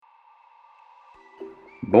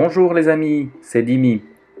Bonjour les amis, c'est Dimi.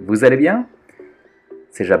 Vous allez bien?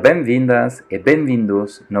 Seja bem-vindas e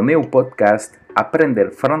bem-vindos no meu podcast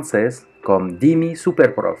Aprender Francês com Dimi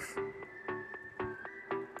Superprof.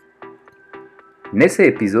 Nesse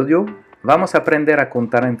episódio, vamos aprender a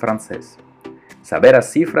contar em francês. Saber as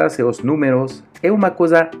cifras e os números é uma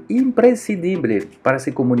coisa imprescindível para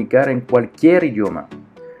se comunicar em qualquer idioma.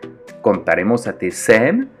 Contaremos até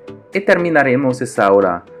 100 e terminaremos essa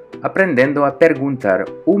aula aprendendo a perguntar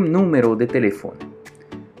um número de telefone.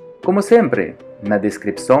 Como sempre, na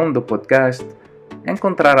descrição do podcast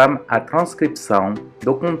encontrarão a transcrição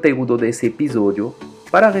do conteúdo desse episódio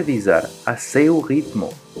para revisar a seu ritmo.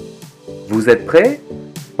 Vous êtes prêts?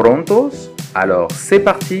 Prontos? Alors c'est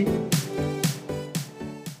parti!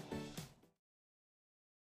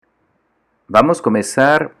 Vamos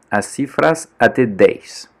começar as cifras até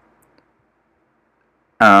 10.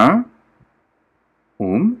 1,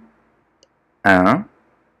 1,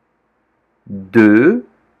 2,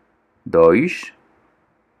 2,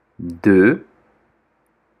 2,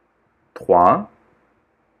 3,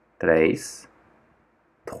 3,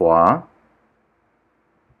 3,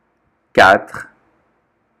 4,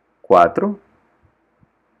 4,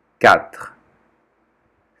 4,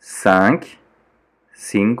 5,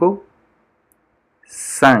 5,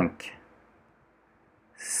 5,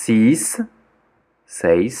 6,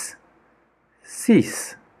 6,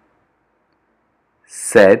 6,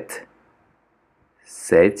 7,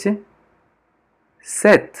 7,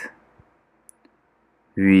 7,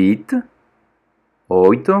 8,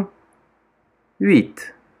 8,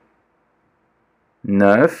 8,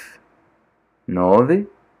 9, 9,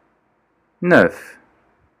 9,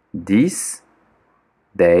 10,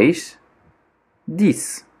 10,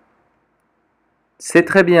 10. C'est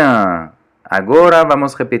très bien. Agora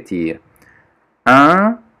vamos repetir.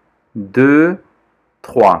 1, 2,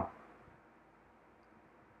 3.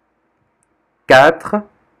 4,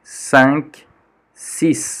 5,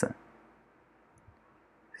 6.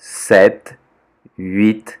 7,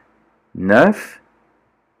 8, 9,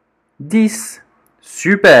 10.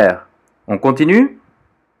 Super. On continue?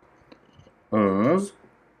 11,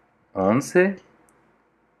 11,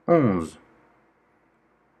 11.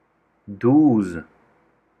 12,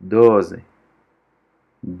 12,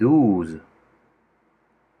 12.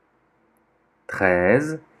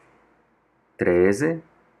 13, 13,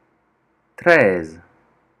 13.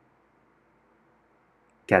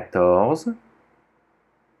 14,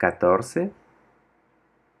 14,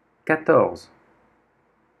 14.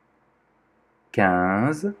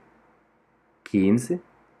 15, 15,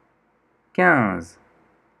 15.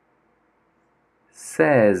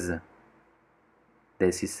 16,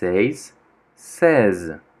 16,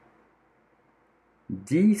 16.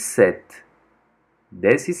 17,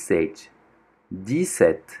 17,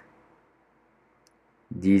 17.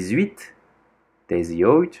 18,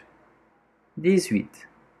 18, 18.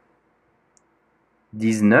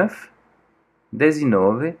 19,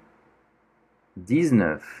 19,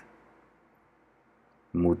 19.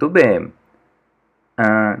 Muito bem.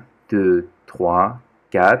 1, 2, 3,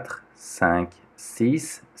 4, 5,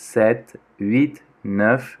 6, 7, 8,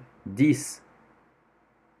 9, 10.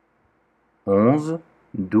 11,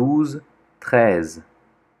 12, 13.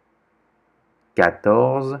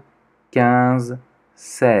 14, 15,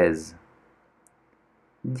 16.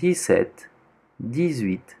 17,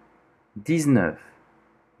 18, 19.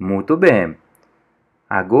 Muito bem.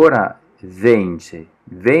 Agora 20.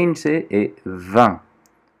 20 e 20.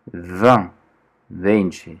 20,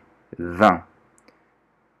 20, 20.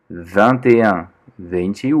 21,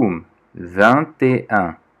 21,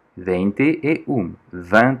 21, 21,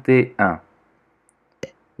 21.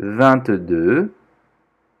 22,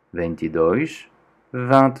 22,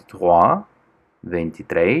 23,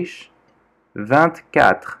 23,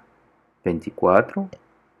 24, 24,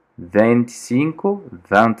 25,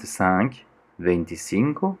 25,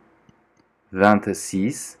 25,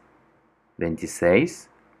 26, 26,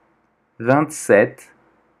 27,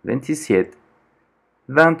 27,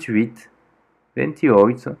 28,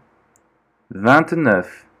 28,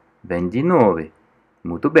 29, 29.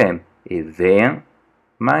 Muito bem. E 20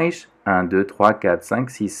 mais 1, 2, 3, 4,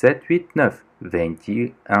 5, 6, 7, 8, 9.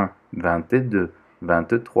 21, 22,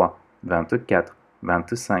 23, 24,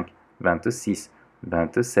 25, 26,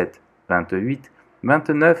 27, 28,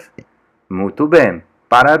 29. Muito bem.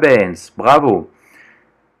 Parabéns. Bravo.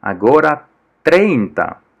 Agora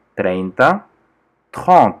 30, 30,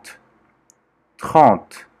 30,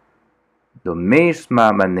 30. Da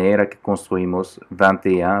mesma maneira que construímos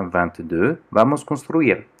 21, 22, vamos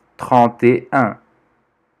construir 31,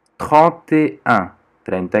 31,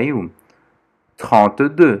 31,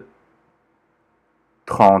 32,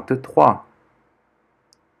 33,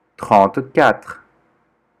 34,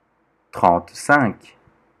 35,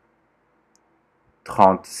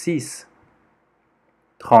 36,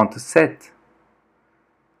 37,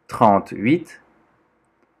 38,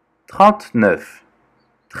 39.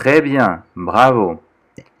 Très bien, bravo.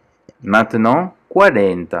 Maintenant,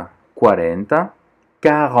 40, 40,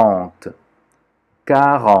 40,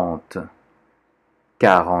 40,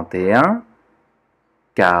 41,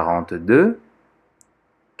 42,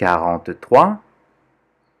 43,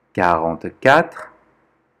 44,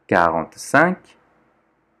 45,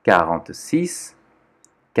 46,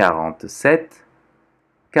 47,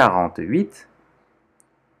 48,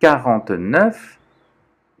 49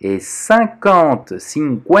 et 50,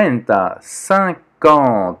 50,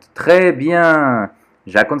 50. Très bien.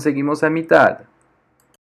 Ya conseguimos a mitad.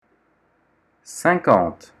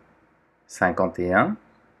 50, 51,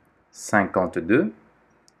 52,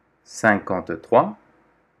 53,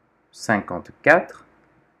 54,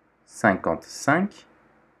 55,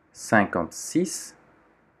 56,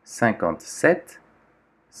 57,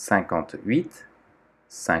 58,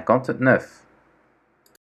 59.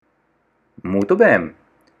 Muito bem.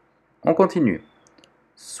 On continue.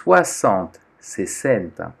 60,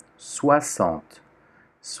 60, 60,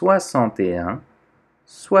 61,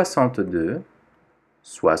 62,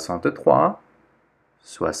 63,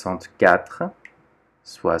 64,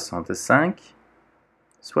 65,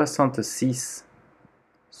 66,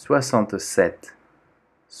 67,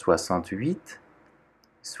 68,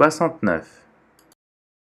 69.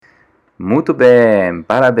 Muito bem,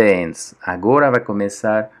 parabéns! Agora vai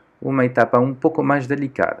começar uma etapa um pouco mais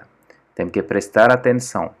delicada. Tem que prestar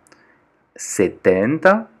atenção.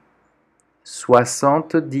 70,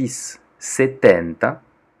 70, 70,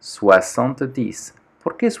 70.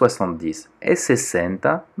 Por que 70? É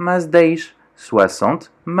 60 mais 10.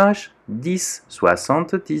 60 mais 10.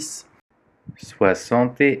 70.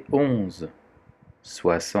 71,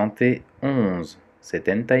 71,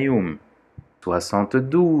 71.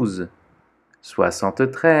 72,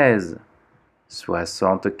 73,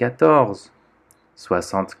 74,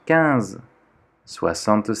 75,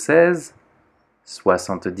 76,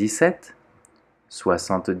 77,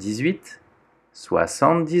 78,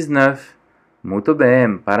 79. Muito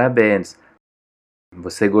bem, parabéns.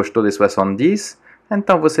 Você gostou de 70?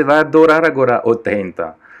 Então você vai adorar agora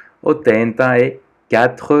 80. 80 é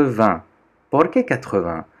 80. Por que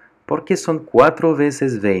 80? Porque são 4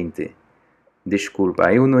 vezes 20.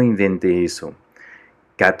 Desculpa, eu não inventei isso.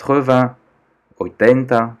 80,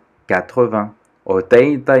 80, 80,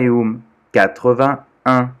 81,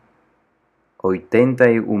 81,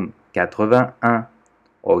 81, 81,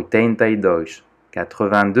 82,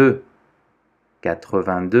 82,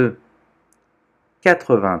 82, 83,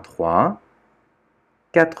 84,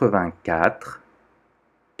 85,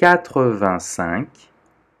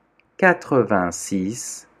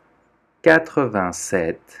 86,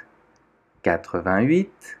 87,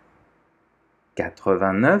 88,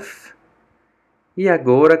 89 e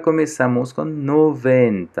agora começamos com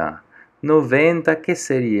 90. 90 que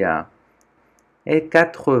seria? É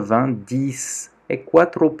 90. É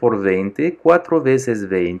 4 por 20, 4 vezes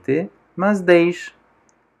 20, mais 10.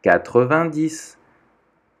 90.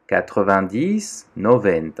 90,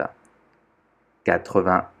 90.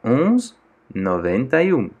 91,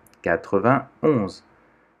 91. 91.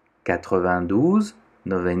 92,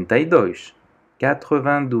 92.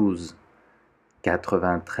 92.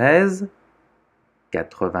 93,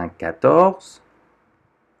 94,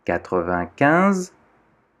 95,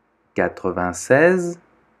 96,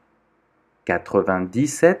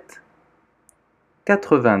 97,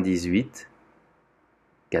 98,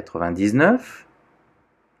 99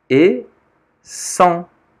 e 100.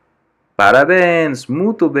 Parabéns,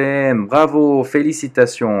 muito bem, bravo,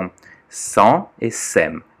 felicitações. 100 e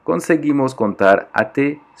 100. Conseguimos contar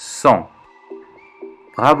até 100.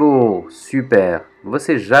 Bravo, super!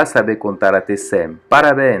 Você já sabe contar até 100.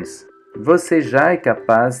 Parabéns! Você já é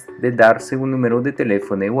capaz de dar seu número de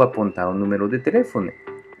telefone ou apontar o número de telefone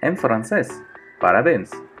em francês.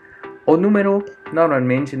 Parabéns! O número,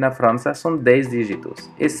 normalmente na França, são 10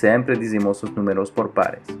 dígitos e sempre dizemos os números por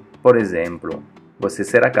pares. Por exemplo, você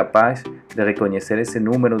será capaz de reconhecer esse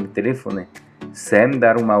número de telefone sem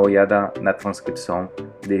dar uma olhada na transcrição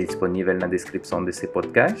disponível na descrição desse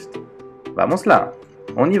podcast? Vamos lá!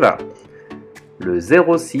 On y va. Le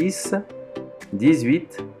 06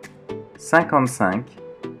 18 55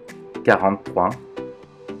 43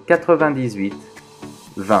 98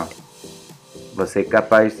 20. Você é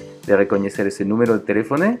capaz de reconhecer esse número de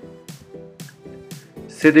telefone?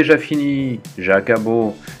 C'est déjà fini, já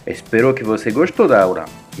acabou. Espero que você gostou da aula.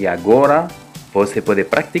 E agora, Você pode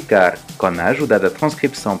praticar com a ajuda da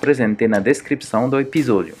transcrição presente na descrição do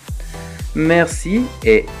episódio. Merci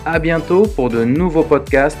et à bientôt pour de nouveaux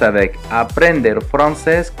podcasts avec Aprender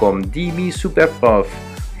Français comme Dimi Superprof.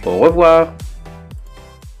 Au revoir!